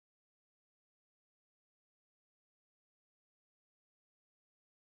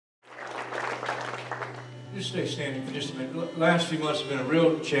Just stay standing for just a minute. Last few months have been a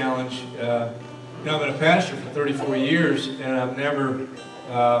real challenge. I've been a pastor for 34 years, and I've never,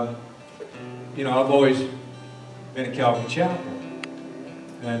 I've always been at Calvary Chapel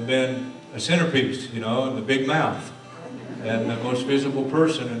and been a centerpiece, and the big mouth and the most visible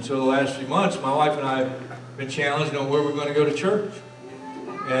person. And so the last few months, my wife and I have been challenged on where we're going to go to church.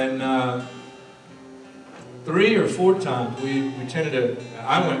 And 3 or 4 times we tended to,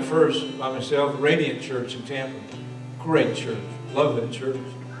 I went first by myself, Radiant Church in Tampa. Great church. Love that church.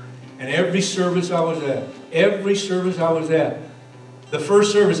 And every service I was at, the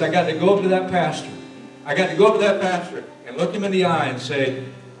first service I got to go up to that pastor. And look him in the eye and say,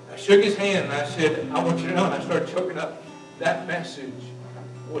 I shook his hand and I said, I want you to know, and I started choking up, that message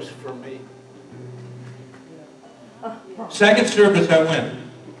was for me. Second service I went,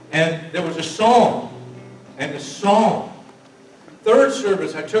 and there was a song. And the song. Third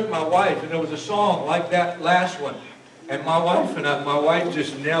service, I took my wife, and there was a song like that last one. And my wife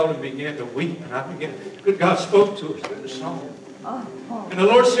just knelt and began to weep. And God spoke to us in the song. And the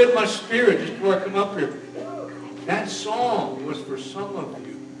Lord said in my spirit, just before I come up here, that song was for some of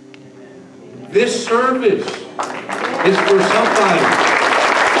you. This service is for somebody.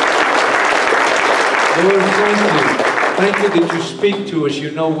 Lord, thank you. Thank you that you speak to us.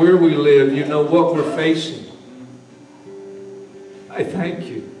 You know where we live. You know what we're facing. I thank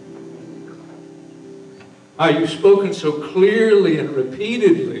you. You've spoken so clearly and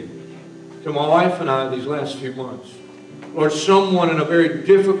repeatedly to my wife and I these last few months. Lord, someone in a very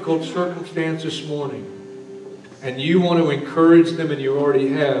difficult circumstance this morning, and you want to encourage them, and you already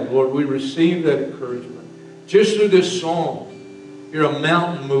have. Lord, we receive that encouragement. Just through this song, you're a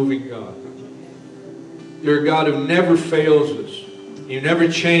mountain-moving God. You're a God who never fails us. You never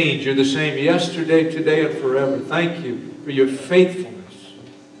change. You're the same yesterday, today, and forever. Thank you for your faithfulness.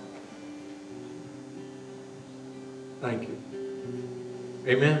 Thank you.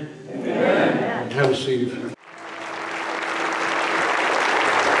 Amen? Amen. Have a seat if you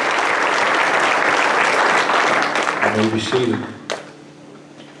may be seated.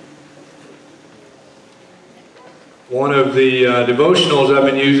 One of the devotionals I've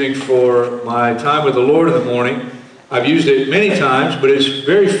been using for my time with the Lord in the morning, I've used it many times, but it's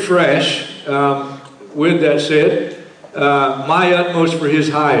very fresh. With that said, My Utmost for His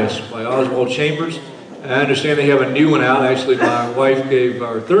Highest by Oswald Chambers. I understand they have a new one out. Actually, my wife gave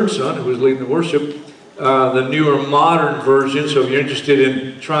our third son, who was leading the worship, the newer modern version. So if you're interested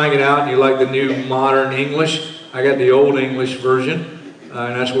in trying it out and you like the new modern English, I got the old English version,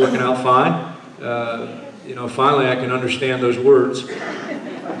 and that's working out fine. Finally I can understand those words.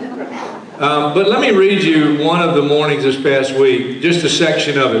 But let me read you one of the mornings this past week, just a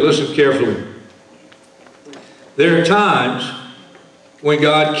section of it. Listen carefully. There are times when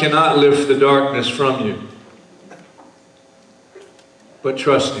God cannot lift the darkness from you, but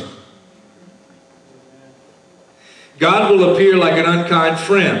trust Him. God will appear like an unkind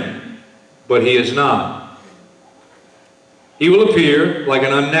friend, but He is not. He will appear like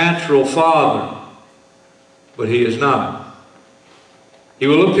an unnatural father, but He is not. He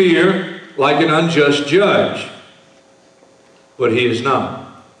will appear like an unjust judge, but He is not.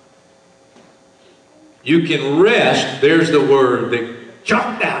 You can rest, there's the word that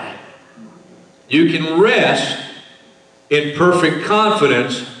jumped out. You can rest in perfect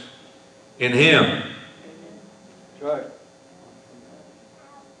confidence in Him. That's right.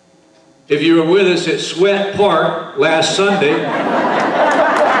 If you were with us at Sweat Park last Sunday,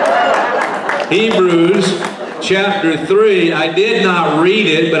 Hebrews chapter 3, I did not read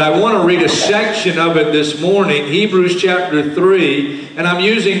it, but I want to read a section of it this morning. Hebrews chapter 3, and I'm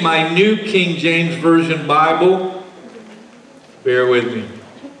using my New King James Version Bible. Bear with me.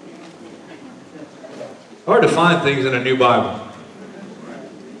 Hard to find things in a new Bible.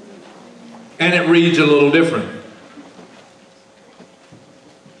 And it reads a little different.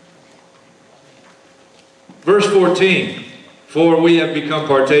 Verse 14, for we have become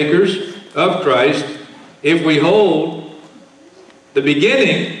partakers of Christ if we hold the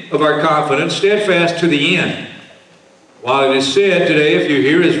beginning of our confidence steadfast to the end. While it is said today, if you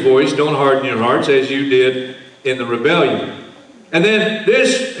hear His voice, don't harden your hearts as you did in the rebellion. And then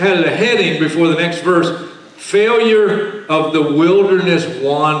this has a heading before the next verse, failure of the wilderness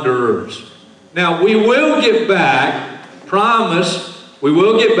wanderers. Now, we will get back, promise, we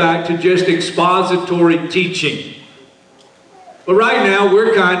will get back to just expository teaching. But right now,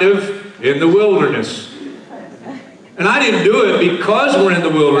 we're kind of in the wilderness. And I didn't do it because we're in the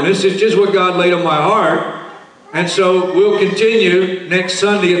wilderness. It's just what God laid on my heart. And so we'll continue next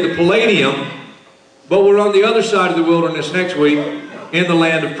Sunday at the Palladium. But we're on the other side of the wilderness next week in the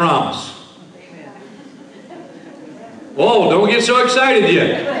land of promise. Oh, don't get so excited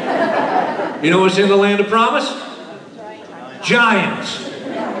yet. You know what's in the land of promise? Giants.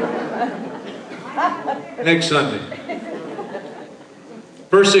 Next Sunday.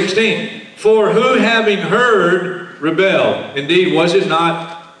 Verse 16. For who having heard rebelled? Indeed, was it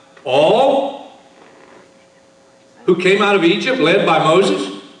not all who came out of Egypt led by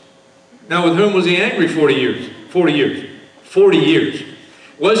Moses? Now with whom was he angry 40 years? 40 years. 40 years.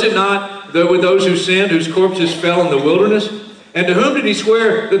 Was it not with those who sinned, whose corpses fell in the wilderness? And to whom did he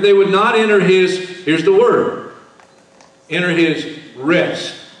swear that they would not enter his, here's the word, enter his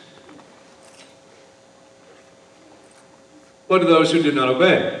rest? What to those who did not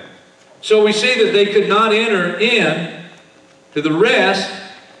obey? So we see that they could not enter in to the rest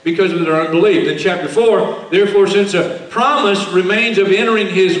because of their unbelief. In chapter 4, therefore, since a promise remains of entering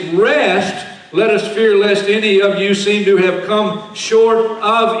his rest, let us fear lest any of you seem to have come short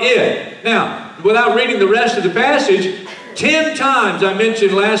of it. Now, without reading the rest of the passage, 10 times, I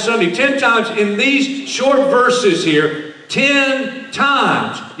mentioned last Sunday, 10 times in these short verses here, 10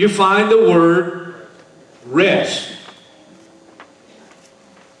 times you find the word rest.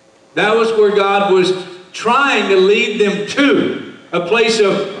 That was where God was trying to lead them to, a place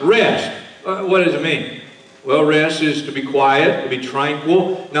of rest. What does it mean? Well, rest is to be quiet, to be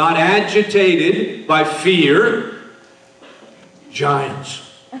tranquil, not agitated by fear, giants,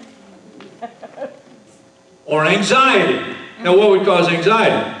 or anxiety. Now, what would cause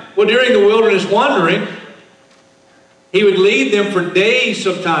anxiety? Well, during the wilderness wandering, he would lead them for days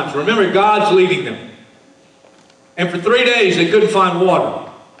sometimes. Remember, God's leading them. And for 3 days, they couldn't find water.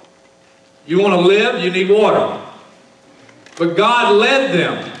 You want to live, you need water. But God led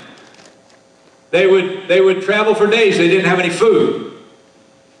them. They would travel for days. They didn't have any food.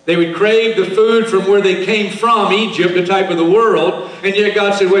 They would crave the food from where they came from, Egypt, the type of the world. And yet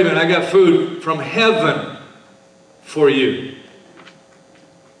God said, wait a minute, I got food from heaven for you.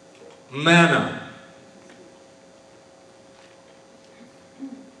 Manna.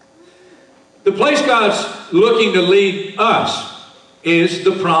 The place God's looking to lead us is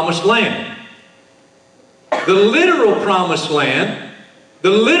the promised land. The literal promised land, the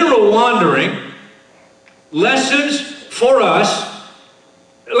literal wandering, lessons for us.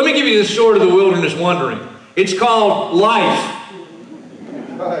 Let me give you the story of the wilderness wandering. It's called life.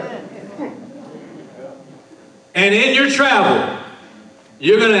 And in your travel,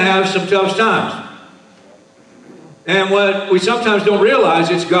 you're going to have some tough times. And what we sometimes don't realize,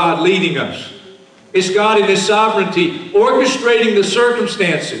 it's God leading us. It's God in His sovereignty orchestrating the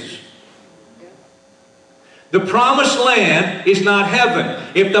circumstances. The promised land is not heaven.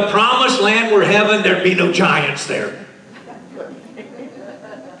 If the promised land were heaven, there'd be no giants there.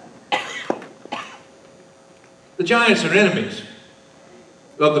 The giants are enemies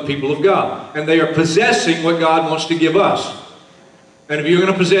of the people of God. And they are possessing what God wants to give us. And if you're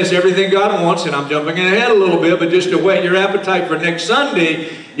going to possess everything God wants, and I'm jumping ahead a little bit, but just to whet your appetite for next Sunday,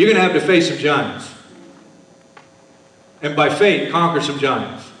 you're going to have to face some giants. And by faith, conquer some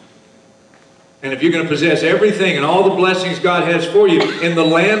giants. And if you're going to possess everything and all the blessings God has for you in the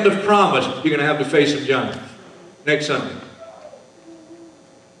land of promise, you're going to have to face some giants. Next Sunday.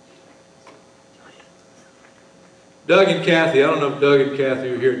 Doug and Kathy, I don't know if Doug and Kathy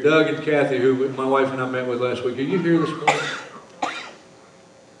are here. Doug and Kathy, who my wife and I met with last week, are you here this morning?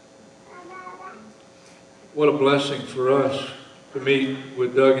 What a blessing for us to meet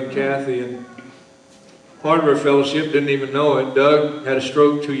with Doug and Kathy. And part of our fellowship didn't even know it. Doug had a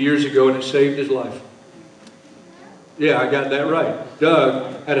stroke 2 years ago and it saved his life. Yeah, I got that right.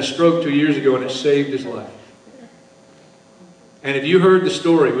 Doug had a stroke 2 years ago and it saved his life. And if you heard the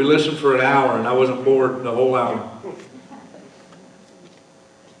story, we listened for an hour and I wasn't bored the whole hour.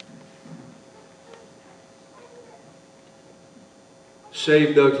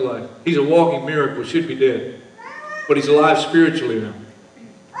 Saved Doug's life. He's a walking miracle, should be dead. But he's alive spiritually now.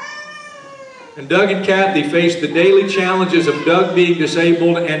 And Doug and Kathy faced the daily challenges of Doug being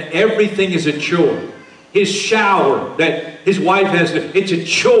disabled, and everything is a chore. His shower that his wife has, it's a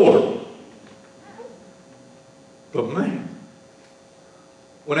chore. But man,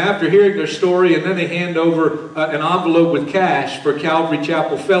 when after hearing their story, and then they hand over an envelope with cash for Calvary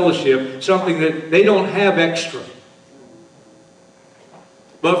Chapel Fellowship, something that they don't have extra.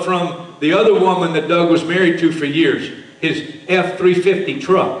 But from the other woman that Doug was married to for years, his F-350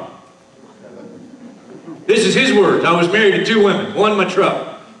 truck. This is his words. I was married to 2 women. One my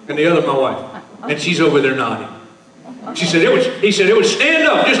truck, and the other my wife. And she's over there nodding. She said he said it would stand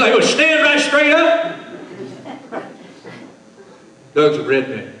up, just like it would stand right straight up. Doug's a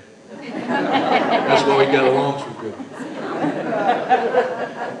redneck. That's why we got along so good.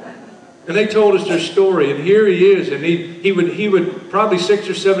 And they told us their story, and here he is, and he would probably 6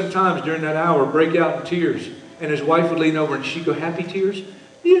 or 7 times during that hour break out in tears. And his wife would lean over and she'd go, "Happy tears?"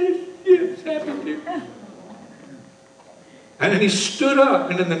 "Yes, yes, happy tears." And then he stood up,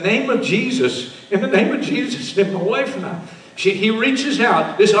 and in the name of Jesus, and my wife and I, he reaches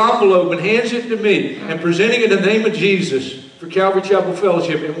out this envelope and hands it to me and presenting it in the name of Jesus for Calvary Chapel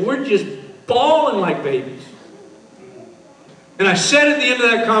Fellowship, and we're just bawling like babies. And I said at the end of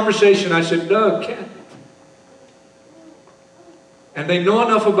that conversation, I said, "Doug, Ken," and they know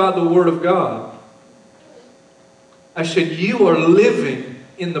enough about the Word of God. I said, "You are living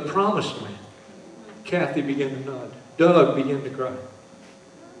in the promised land." Kathy began to nod. Doug began to cry.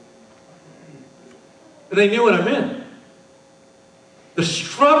 And they knew what I meant. The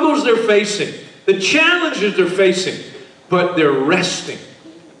struggles they're facing, the challenges they're facing, but they're resting.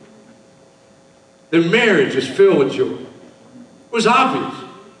 Their marriage is filled with joy. It was obvious.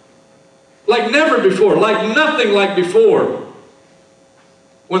 Like never before, like nothing like before.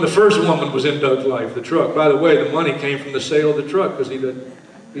 When the first woman was in Doug's life, the truck. By the way, the money came from the sale of the truck because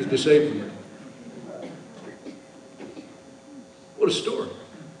he's disabled. What a story.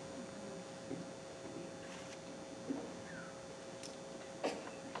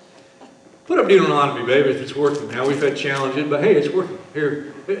 Put up Deuteronomy, baby, if it's working now. We've had challenges, but hey, it's working.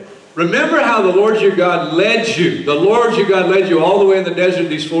 Here. Remember how the Lord your God led you. The Lord your God led you all the way in the desert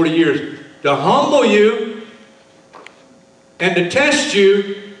these 40 years to humble you and to test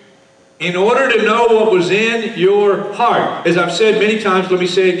you in order to know what was in your heart. As I've said many times, let me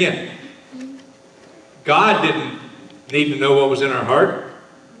say again. God didn't need to know what was in our heart,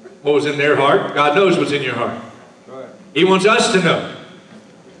 what was in their heart. God knows what's in your heart. He wants us to know.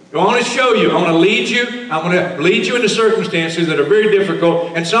 I want to show you. I want to lead you. I want to lead you into circumstances that are very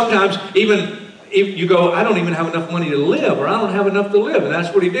difficult. And sometimes even if you go, "I don't even have enough money to live," or "I don't have enough to live." And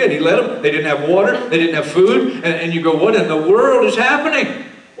that's what he did. He led them. They didn't have water. They didn't have food. And you go, "What in the world is happening?"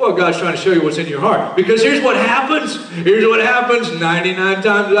 Well, God's trying to show you what's in your heart. Because here's what happens. Here's what happens 99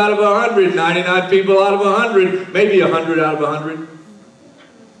 times out of 100. 99 people out of 100. Maybe 100 out of 100.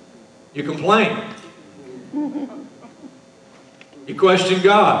 You complain. You question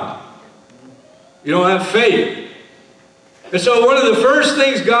God. You don't have faith. And so one of the first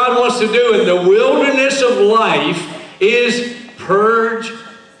things God wants to do in the wilderness of life is purge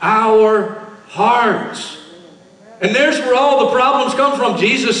our hearts. And there's where all the problems come from.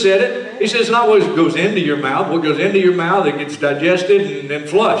 Jesus said it. He says, not what goes into your mouth. What goes into your mouth, it gets digested and then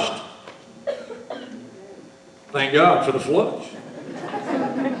flushed. Thank God for the flush.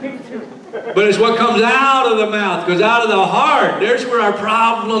 But it's what comes out of the mouth, goes out of the heart. There's where our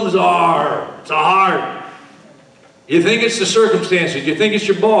problems are. It's the heart. You think it's the circumstances. You think it's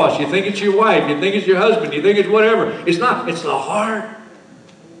your boss. You think it's your wife. You think it's your husband. You think it's whatever. It's not. It's the heart.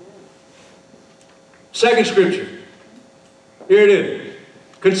 Second scripture. Here it is.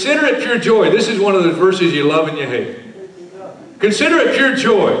 Consider it pure joy. This is one of the verses you love and you hate. Consider it pure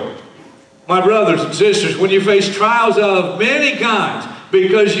joy, my brothers and sisters, when you face trials of many kinds,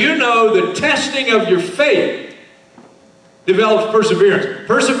 because you know the testing of your faith develops perseverance.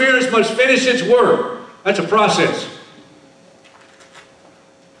 Perseverance must finish its work. That's a process.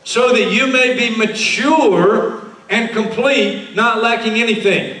 So that you may be mature and complete, not lacking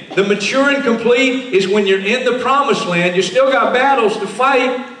anything. The mature and complete is when you're in the promised land. You still got battles to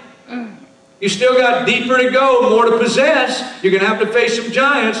fight. You still got deeper to go, more to possess. You're going to have to face some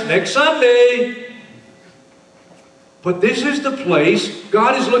giants next Sunday. But this is the place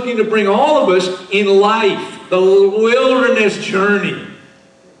God is looking to bring all of us in life, the wilderness journey,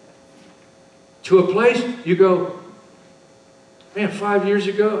 to a place you go, man, 5 years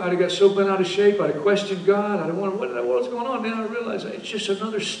ago, I'd have got so bent out of shape, I'd have questioned God, I'd have wondered what was going on. Now I realize it's just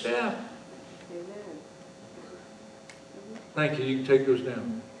another step. Amen. Thank you. You can take those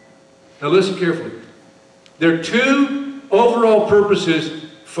down. Now listen carefully. There are two overall purposes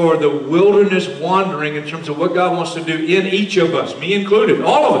for the wilderness wandering in terms of what God wants to do in each of us, me included,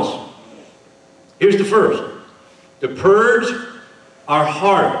 all of us. Here's the first. To purge our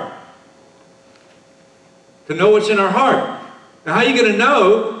heart. To know what's in our heart. Now, how are you going to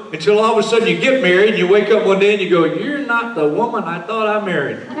know until all of a sudden you get married and you wake up one day and you go, you're not the woman I thought I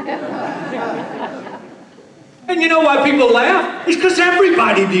married. And you know why people laugh? It's because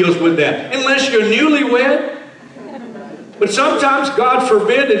everybody deals with that, unless you're newlywed. But sometimes, God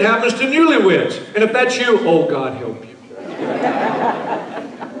forbid, it happens to newlyweds. And if that's you, oh, God help you.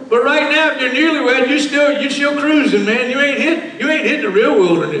 But right now, if you're newlywed, you're still cruising, man. You ain't hit the real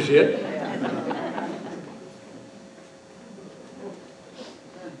wilderness yet.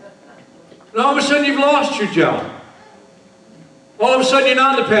 And all of a sudden, you've lost your job. All of a sudden, you're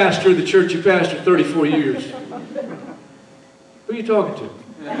not the pastor of the church you pastored 34 years. Who are you talking to?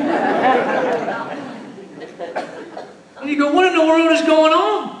 And you go, what in the world is going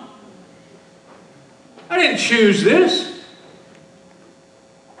on? I didn't choose this.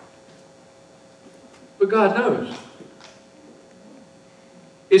 But God knows.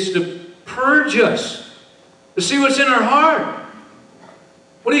 It's to purge us, to see what's in our heart.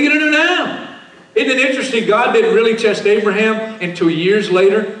 What are you going to do now? Isn't it interesting? God didn't really test Abraham until years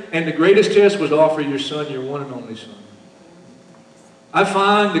later, and the greatest test was to offer your son, your one and only son. I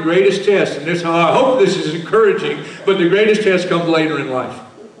find the greatest test, and this, I hope this is encouraging, but the greatest test comes later in life.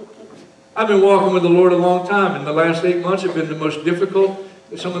 I've been walking with the Lord a long time, and the last 8 months have been the most difficult,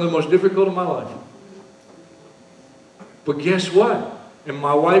 some of the most difficult of my life. But guess what? And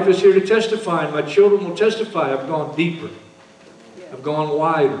my wife is here to testify, and my children will testify. I've gone deeper. I've gone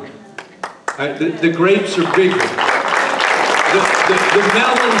wider. The grapes are bigger. The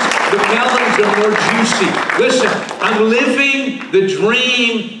melons are more juicy. Listen, I'm living the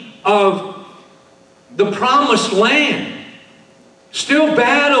dream of the promised land. Still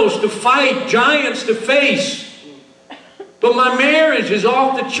battles to fight, giants to face. But my marriage is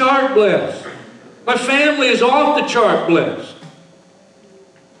off the chart blessed. My family is off the chart blessed.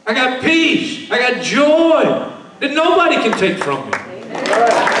 I got peace. I got joy that nobody can take from me.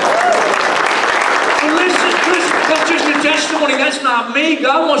 Well, listen, that's just a testimony. That's not me.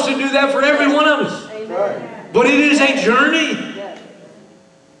 God wants to do that for every one of us. Amen. But it is a journey.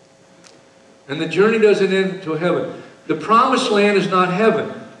 And the journey doesn't end until heaven. The promised land is not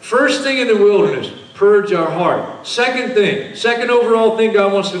heaven. First thing in the wilderness, purge our heart. Second thing, second overall thing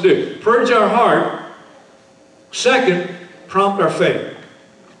God wants to do, purge our heart. Second, prompt our faith.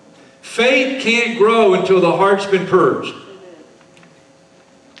 Faith can't grow until the heart's been purged.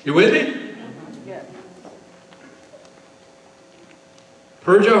 You with me?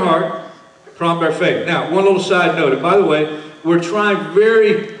 Purge our heart, prompt our faith. Now, one little side note. And by the way, we're trying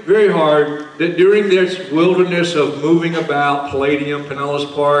very, very hard that during this wilderness of moving about, Palladium,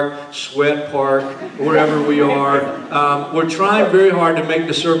 Pinellas Park, Sweat Park, wherever we are, we're trying very hard to make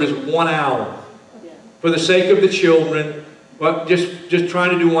the service 1 hour. For the sake of the children, well, just trying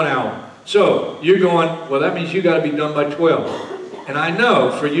to do 1 hour. So, you're going, well, that means you got to be done by 12. And I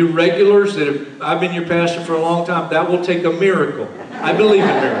know for you regulars that have, I've been your pastor for a long time, that will take a miracle. I believe in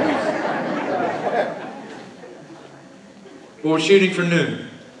miracles. But we're shooting for noon.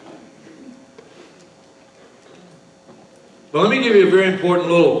 But let me give you a very important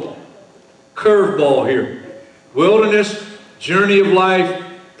little curveball here. Wilderness, journey of life,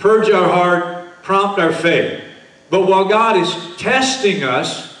 purge our heart, prompt our faith. But while God is testing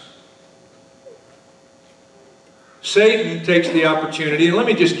us, Satan takes the opportunity, and let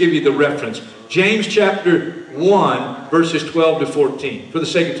me just give you the reference. James chapter 1, verses 12 to 14, for the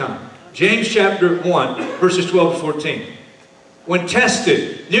sake of time. James chapter 1, verses 12 to 14. When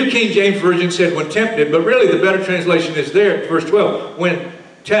tested, New King James Version said when tempted, but really the better translation is there, verse 12. When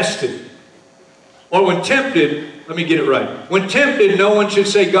tested, or when tempted, let me get it right. When tempted, no one should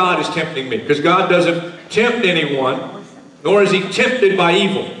say God is tempting me, because God doesn't tempt anyone, nor is he tempted by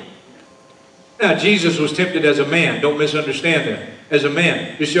evil. Now, Jesus was tempted as a man. Don't misunderstand that. As a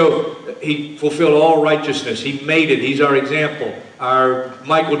man. To show he fulfilled all righteousness. He made it. He's our example. Our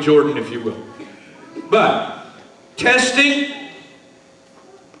Michael Jordan, if you will. But, testing,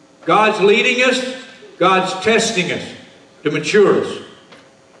 God's leading us. God's testing us to mature us.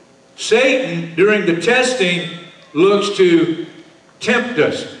 Satan, during the testing, looks to tempt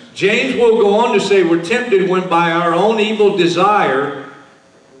us. James will go on to say we're tempted when by our own evil desire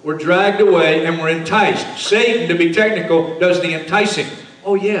we're dragged away and we're enticed. Satan, to be technical, does the enticing.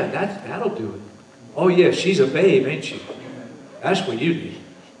 Oh yeah, that'll do it. Oh yeah, she's a babe, ain't she? That's what you need.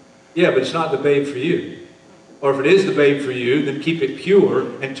 Yeah, but it's not the babe for you. Or if it is the babe for you, then keep it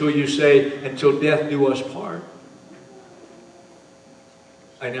pure until you say, until death do us part.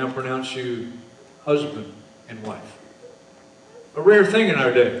 I now pronounce you husband and wife. A rare thing in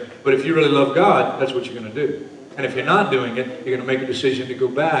our day. But if you really love God, that's what you're going to do. And if you're not doing it, you're going to make a decision to go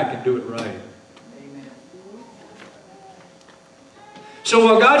back and do it right. Amen. So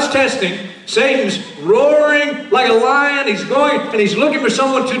while God's testing, Satan's roaring like a lion. He's going and he's looking for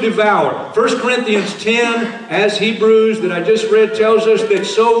someone to devour. 1 Corinthians 10, as Hebrews that I just read tells us that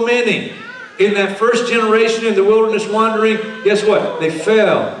so many in that first generation in the wilderness wandering, guess what? They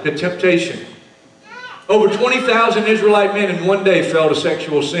fell to temptation. Over 20,000 Israelite men in one day fell to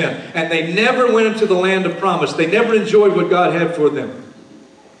sexual sin. And they never went into the land of promise. They never enjoyed what God had for them.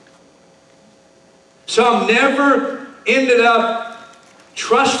 Some never ended up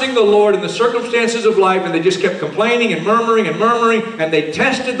trusting the Lord in the circumstances of life, and they just kept complaining and murmuring, and they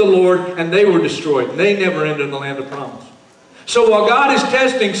tested the Lord, and they were destroyed. They never entered the land of promise. So while God is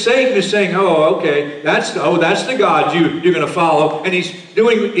testing, Satan is saying, oh, okay, that's the God you're going to follow. And he's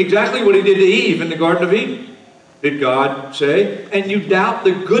doing exactly what he did to Eve in the Garden of Eden. Did God say? And you doubt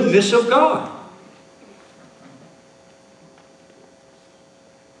the goodness of God.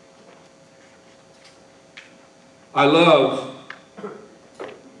 I love a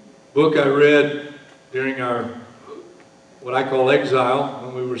book I read during our, what I call exile,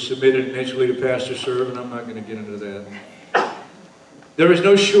 when we were submitted initially to pastor serve, and I'm not going to get into that. There is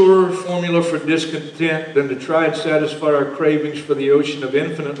no surer formula for discontent than to try and satisfy our cravings for the ocean of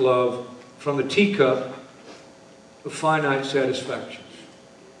infinite love from the teacup of finite satisfactions.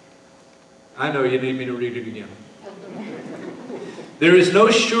 I know you need me to read it again. There is no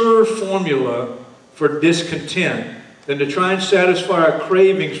surer formula for discontent than to try and satisfy our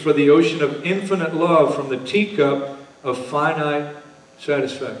cravings for the ocean of infinite love from the teacup of finite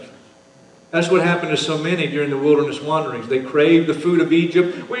satisfaction. That's what happened to so many during the wilderness wanderings. They craved the food of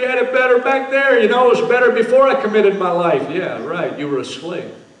Egypt. We had it better back there. You know, it was better before I committed my life. Yeah, right. You were a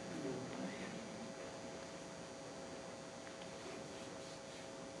slave.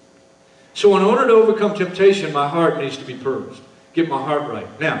 So in order to overcome temptation, my heart needs to be purged. Get my heart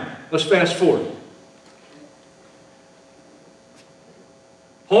right. Now, let's fast forward.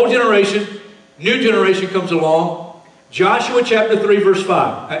 Whole generation, new generation comes along. Joshua chapter 3 verse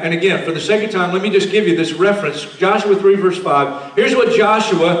 5. And again, for the sake of time, let me just give you this reference. Joshua 3 verse 5. Here's what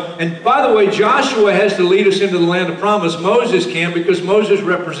Joshua, and by the way, Joshua has to lead us into the land of promise. Moses can't, because Moses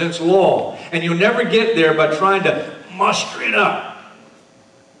represents law. And you'll never get there by trying to muster it up.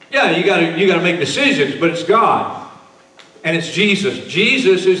 Yeah, you gotta make decisions, but it's God. And it's Jesus.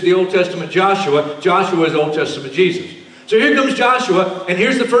 Jesus is the Old Testament Joshua. Joshua is Old Testament Jesus. So here comes Joshua, and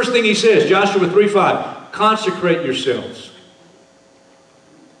here's the first thing he says, Joshua 3:5. Consecrate yourselves.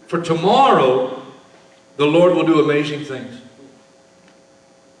 For tomorrow, the Lord will do amazing things.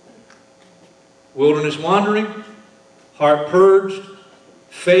 Wilderness wandering, heart purged,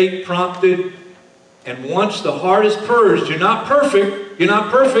 faith prompted, and once the heart is purged, you're not perfect,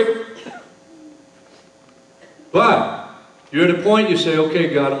 but you're at a point you say,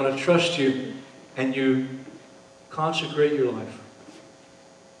 okay, God, I'm going to trust you, and you consecrate your life.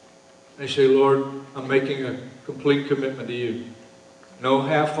 They say, Lord, I'm making a complete commitment to you. No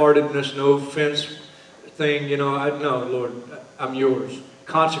half-heartedness, no fence thing, you know. No, Lord, I'm yours.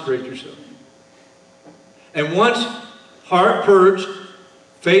 Consecrate yourself. And once heart purged,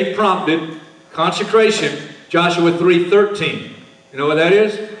 faith prompted, consecration, Joshua 3:13. You know what that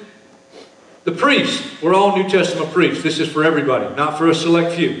is? The priests. We're all New Testament priests. This is for everybody, not for a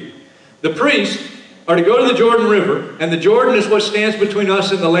select few. The priests are to go to the Jordan River, and the Jordan is what stands between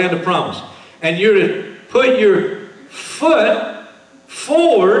us and the land of promise. And you're to put your foot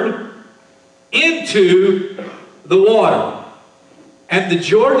forward into the water. And the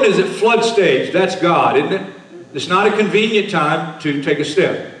Jordan is at flood stage. That's God, isn't it? It's not a convenient time to take a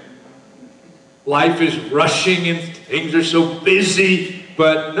step. Life is rushing and things are so busy.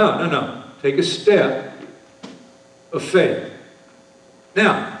 But no. Take a step of faith.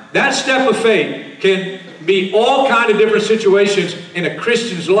 Now, that step of faith can be all kinds of different situations in a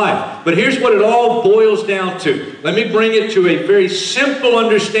Christian's life. But here's what it all boils down to. Let me bring it to a very simple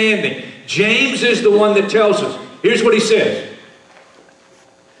understanding. James is the one that tells us. Here's what he says.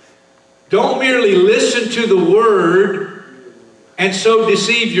 Don't merely listen to the word and so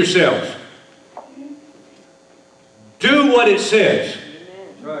deceive yourselves. Do what it says.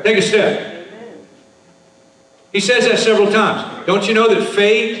 Take a step. He says that several times. Don't you know that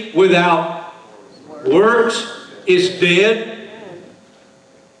faith without works is dead?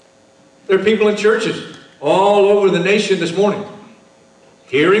 There are people in churches all over the nation this morning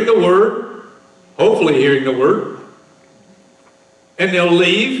hearing the word, hopefully hearing the word, and they'll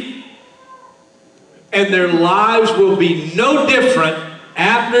leave, and their lives will be no different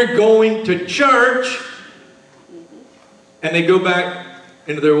after going to church, and they go back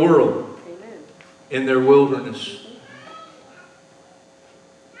into their world. In their wilderness.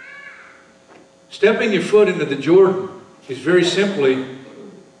 Stepping your foot into the Jordan is very simply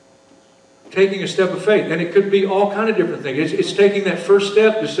taking a step of faith. And it could be all kinds of different things. It's taking that first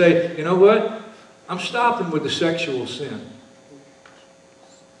step to say, you know what? I'm stopping with the sexual sin.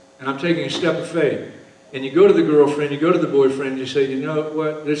 And I'm taking a step of faith. And you go to the girlfriend, you go to the boyfriend, and you say, you know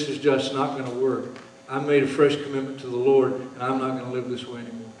what? This is just not going to work. I made a fresh commitment to the Lord, and I'm not going to live this way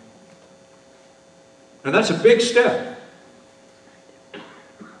anymore. And that's a big step.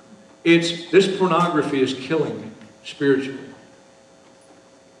 This pornography is killing me spiritually.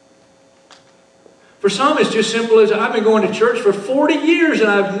 For some, it's just simple as I've been going to church for 40 years and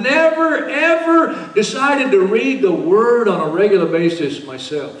I've never, ever decided to read the Word on a regular basis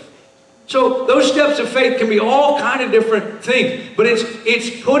myself. So those steps of faith can be all kind of different things. But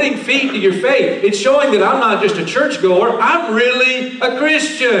it's putting feet to your faith. It's showing that I'm not just a churchgoer. I'm really a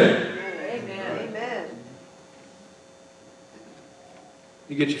Christian. Amen. Amen.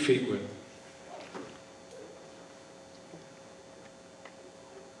 You get your feet wet.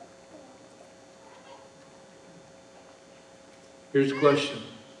 Here's the question.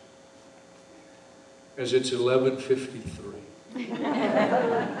 As it's 11:53.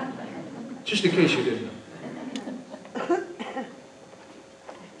 Just in case you didn't know.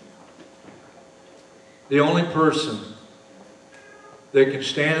 The only person that can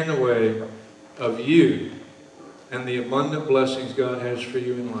stand in the way of you and the abundant blessings God has for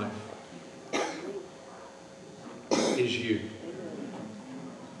you in life is you.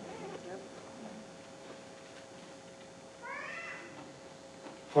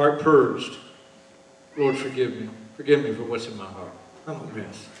 Heart purged. Lord, forgive me. Forgive me for what's in my heart. I'm a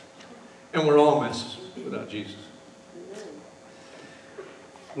mess. And we're all messes without Jesus.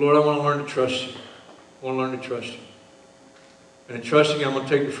 Lord, I want to learn to trust you. I want to learn to trust you. And in trusting you, I'm going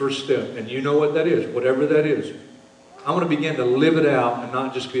to take the first step. And you know what that is, whatever that is. I'm going to begin to live it out and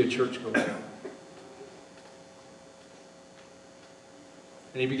not just be a churchgoer.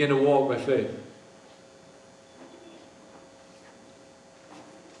 And you begin to walk by faith.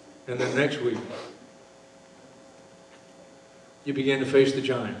 And then next week, you begin to face the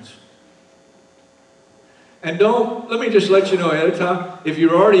giants. And let me just let you know ahead of time, if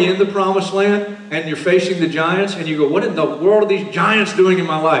you're already in the promised land and you're facing the giants and you go, what in the world are these giants doing in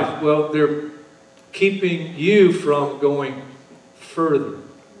my life? Well, they're keeping you from going further,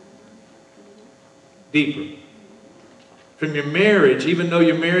 deeper. From your marriage, even though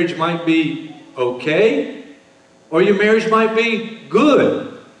your marriage might be okay, or your marriage might be good.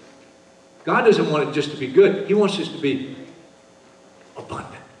 God doesn't want it just to be good. He wants it to be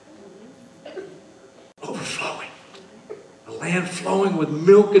abundant. Overflowing. A land flowing with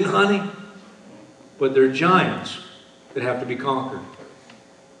milk and honey. But there are giants that have to be conquered.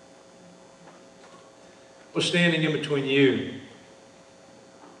 What's standing in between you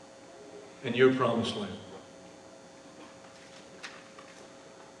and your promised land?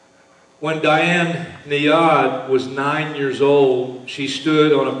 When Diane Niad was 9 years old, she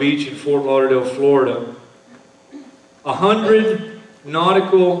stood on a beach in Fort Lauderdale, Florida. 100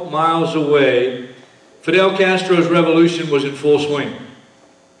 nautical miles away, Fidel Castro's revolution was in full swing.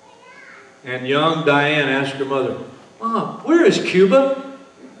 And young Diane asked her mother, Mom, where is Cuba?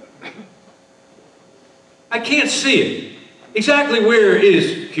 I can't see it. Exactly where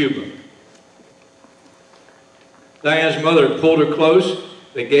is Cuba? Diane's mother pulled her close.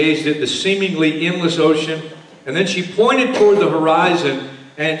 They gazed at the seemingly endless ocean, and then she pointed toward the horizon,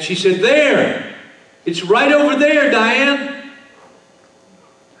 and she said, there! It's right over there, Diane!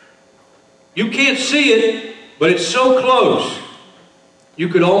 You can't see it, but it's so close, you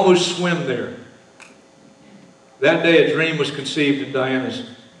could almost swim there. That day, a dream was conceived in Diana's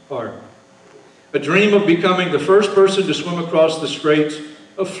heart. A dream of becoming the first person to swim across the Straits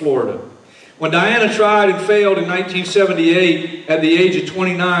of Florida. When Diana tried and failed in 1978, at the age of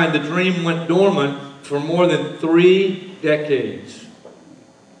 29, the dream went dormant for more than 3 decades.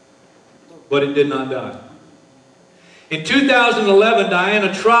 But it did not die. In 2011,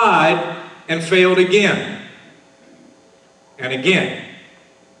 Diana tried and failed again. And again.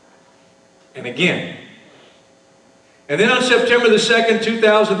 And again. And then on September the 2nd,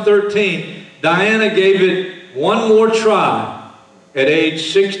 2013, Diana gave it one more try at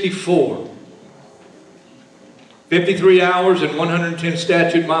age 64. 53 hours and 110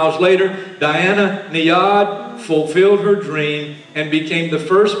 statute miles later, Diana Niad fulfilled her dream and became the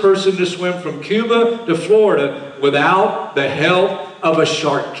first person to swim from Cuba to Florida without the help of a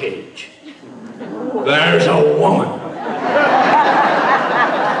shark cage. There's a woman.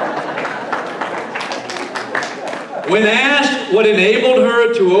 When asked what enabled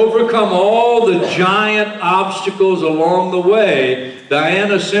her to overcome all the giant obstacles along the way,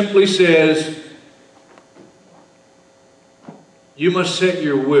 Diana simply says, you must set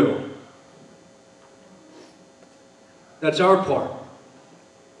your will. That's our part.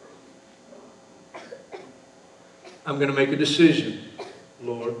 I'm going to make a decision,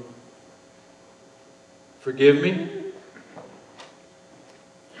 Lord. Forgive me.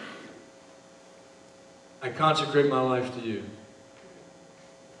 I consecrate my life to you.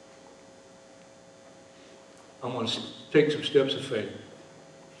 I'm going to take some steps of faith.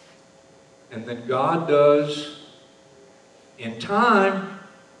 And then God does, in time,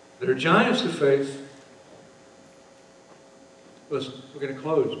 there are giants of faith. Listen, we're going to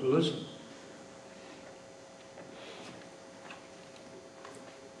close, but listen.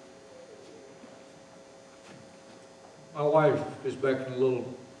 My wife is back in a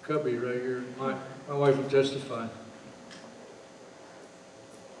little cubby right here. My wife will testify.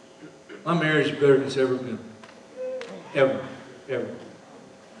 My marriage is better than it's ever been. Ever. Ever.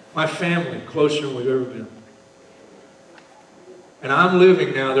 My family, closer than we've ever been. And I'm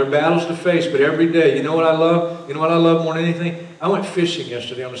living now. There are battles to face, but every day, you know what I love? You know what I love more than anything? I went fishing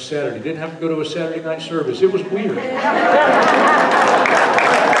yesterday on a Saturday. Didn't have to go to a Saturday night service. It was weird.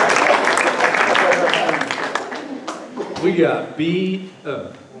 We got beat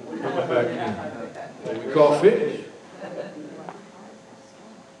up coming back in. But we caught fish.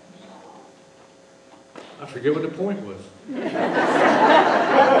 I forget what the point was.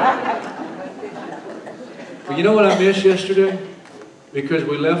 But you know what I missed yesterday? Because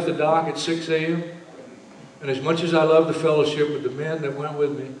we left the dock at 6 a.m. And as much as I love the fellowship with the men that went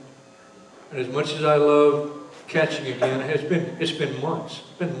with me, and as much as I love catching again, it's been months.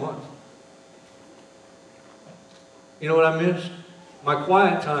 It's been months. You know what I missed? My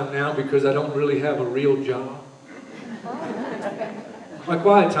quiet time now, because I don't really have a real job. My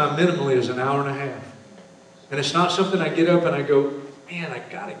quiet time minimally is an hour and a half. And it's not something I get up and I go, man, I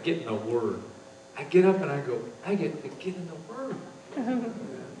got to get in the Word. I get up and I go, I get to get in the Word.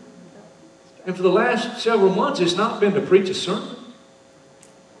 And for the last several months, it's not been to preach a sermon.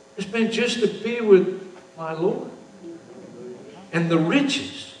 It's been just to be with my Lord. And the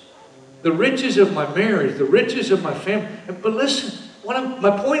riches of my marriage, the riches of my family. But listen,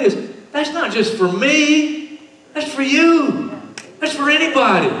 my point is, that's not just for me. That's for you. That's for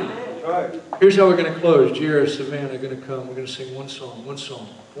anybody. Right. Here's how we're going to close. Jared, Savannah are going to come. We're going to sing one song.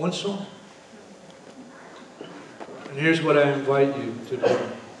 And here's what I invite you to do.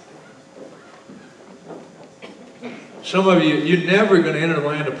 Some of you, you're never going to enter the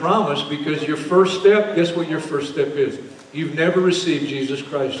land of promise because your first step, guess what your first step is? You've never received Jesus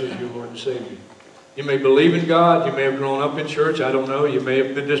Christ as your Lord and Savior. You may believe in God. You may have grown up in church. I don't know. You may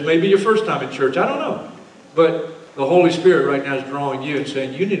have been, this may be your first time in church. I don't know. But the Holy Spirit right now is drawing you and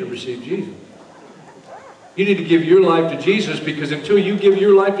saying, you need to receive Jesus. You need to give your life to Jesus, because until you give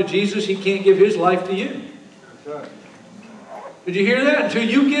your life to Jesus, He can't give His life to you. That's right. Did you hear that? Until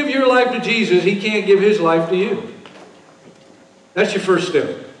you give your life to Jesus, He can't give His life to you. That's your first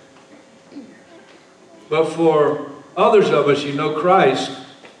step. But for others of us, you know Christ.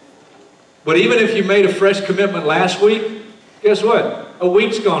 But even if you made a fresh commitment last week, guess what? A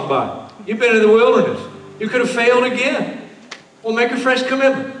week's gone by. You've been in the wilderness. You could have failed again. Well, make a fresh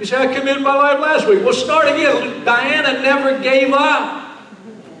commitment. You say, I committed my life last week. Well, start again. Diana never gave up.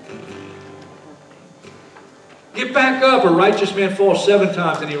 Get back up. A righteous man falls 7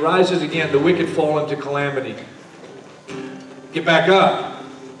 times and he rises again. The wicked fall into calamity. Get back up.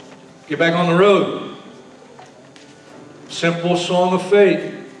 Get back on the road. Simple song of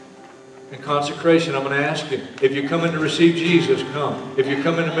faith and consecration. I'm going to ask you, if you're coming to receive Jesus, come. If you're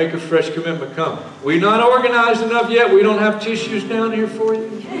coming to make a fresh commitment, come. We're not organized enough yet. We don't have tissues down here for you.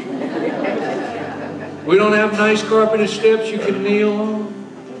 We don't have nice carpeted steps you can kneel on.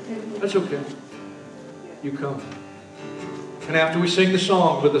 That's okay. You come. And after we sing the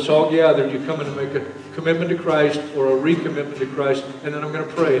song with us all gathered, you're coming to make a commitment to Christ or a recommitment to Christ, and then I'm going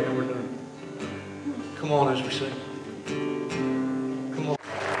to pray and then we're done. Come on as we sing. Come on.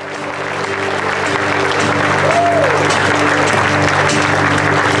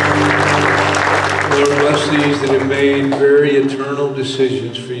 Lord, bless these that have made very eternal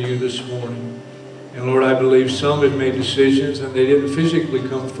decisions for you this morning. And Lord, I believe some have made decisions and they didn't physically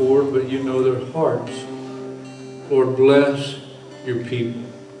come forward, but you know their hearts. Lord, bless your people.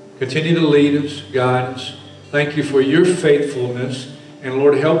 Continue to lead us, guide us. Thank you for your faithfulness. And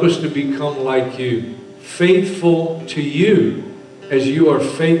Lord, help us to become like you. Faithful to you as you are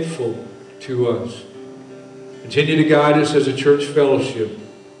faithful to us. Continue to guide us as a church fellowship.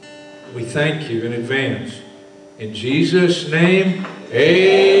 We thank you in advance. In Jesus' name,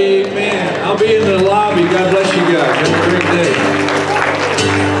 amen. I'll be in the lobby. God bless you guys. Have a great day.